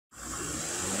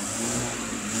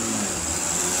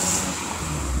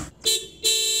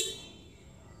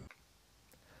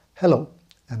Hello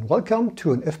and welcome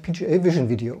to an FPGA Vision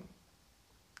video.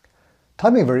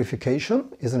 Timing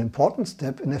verification is an important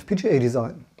step in FPGA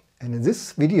design, and in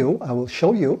this video I will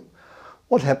show you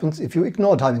what happens if you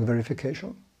ignore timing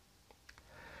verification.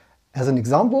 As an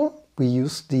example, we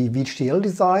use the VHDL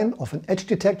design of an edge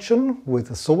detection with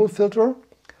a Sobel filter,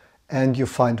 and you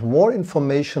find more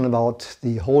information about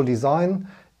the whole design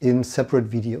in separate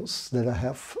videos that I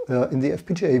have in the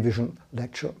FPGA Vision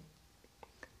lecture.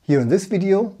 Here in this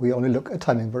video, we only look at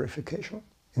timing verification.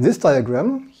 In this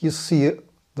diagram, you see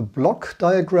the block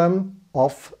diagram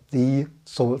of the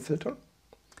Sobel filter.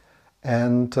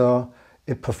 And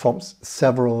it performs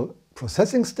several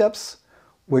processing steps,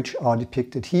 which are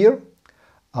depicted here.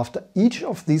 After each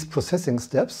of these processing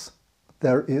steps,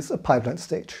 there is a pipeline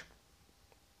stage.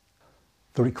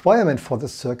 The requirement for the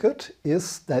circuit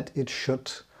is that it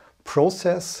should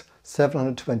process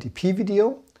 720p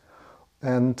video,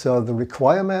 and the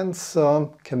requirements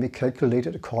can be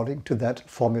calculated according to that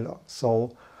formula.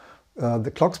 So the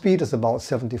clock speed is about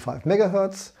 75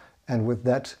 megahertz, and with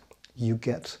that you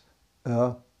get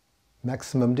a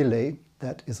maximum delay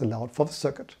that is allowed for the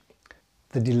circuit.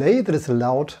 The delay that is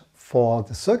allowed for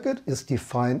the circuit is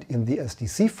defined in the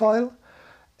SDC file,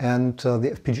 and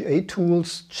the FPGA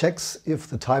tools checks if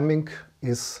the timing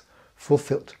is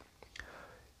fulfilled.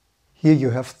 Here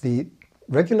you have the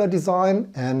regular design,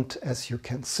 and as you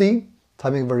can see,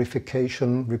 timing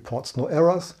verification reports no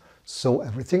errors, so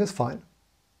everything is fine.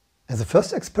 As a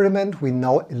first experiment, we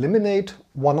now eliminate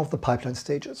one of the pipeline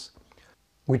stages.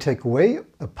 We take away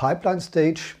a pipeline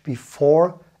stage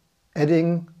before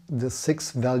adding the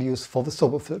 6 values for the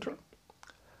Sobel filter.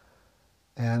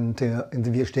 And in the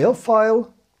VHDL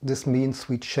file, this means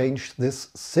we change this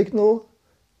signal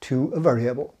to a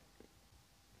variable.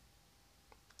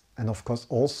 And of course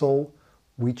also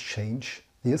we change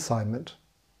the assignment.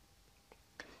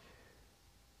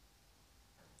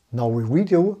 Now we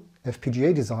redo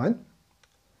FPGA design.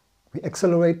 We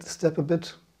accelerate the step a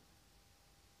bit.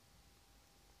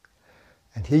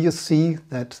 And here you see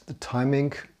that the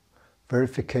timing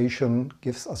verification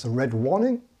gives us a red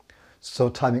warning. So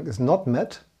timing is not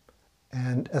met.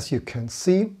 And as you can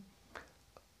see,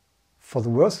 for the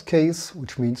worst case,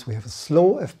 which means we have a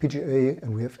slow FPGA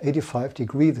and we have 85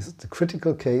 degrees, this is the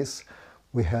critical case,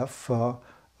 we have a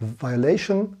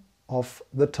violation of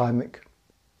the timing.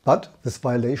 But this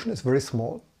violation is very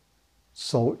small.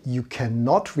 So you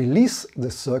cannot release the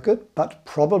circuit, but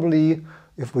probably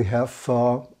if we have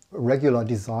a regular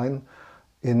design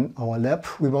in our lab,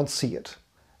 we won't see it.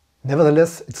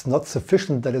 Nevertheless, it's not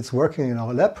sufficient that it's working in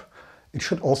our lab. It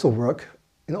should also work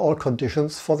in all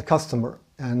conditions for the customer.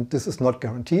 And this is not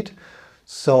guaranteed.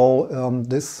 So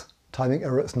this timing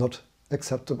error is not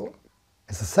acceptable.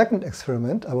 As a second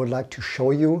experiment, I would like to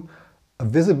show you a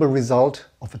visible result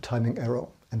of a timing error.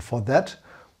 And for that,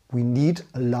 we need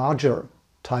a larger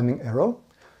timing error.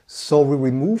 So we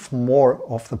remove more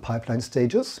of the pipeline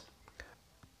stages.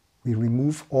 We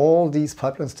remove all these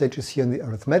pipeline stages here in the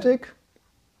arithmetic.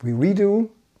 We redo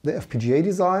the FPGA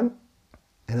design.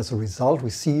 And as a result, we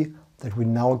see that we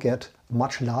now get a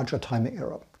much larger timing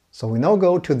error. So we now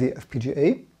go to the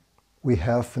FPGA. We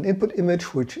have an input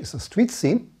image, which is a street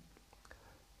scene.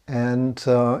 And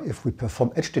if we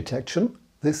perform edge detection,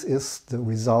 this is the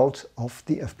result of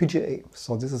the FPGA.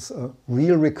 So this is a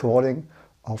real recording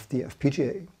of the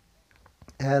FPGA.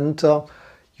 And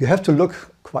you have to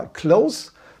look quite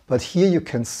close, but here you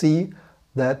can see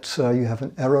that you have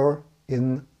an error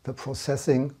in the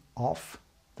processing of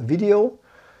the video.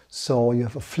 So you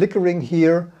have a flickering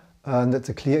here, and that's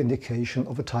a clear indication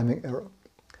of a timing error.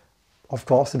 Of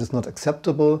course, it is not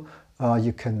acceptable.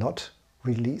 You cannot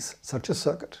release such a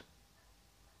circuit.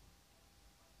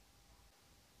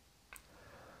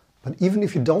 But even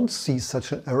if you don't see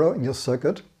such an error in your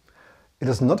circuit, it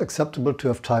is not acceptable to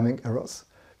have timing errors,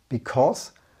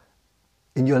 because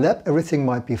in your lab everything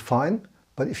might be fine,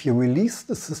 but if you release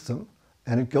the system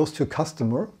and it goes to a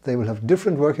customer, they will have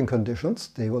different working conditions,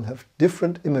 they will have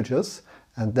different images,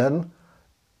 and then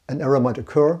an error might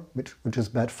occur, which is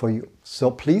bad for you. So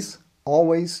please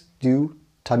always do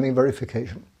timing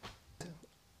verification.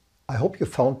 I hope you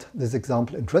found this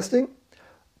example interesting.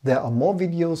 There are more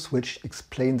videos which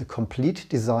explain the complete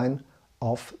design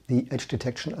of the edge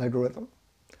detection algorithm.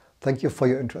 Thank you for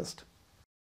your interest.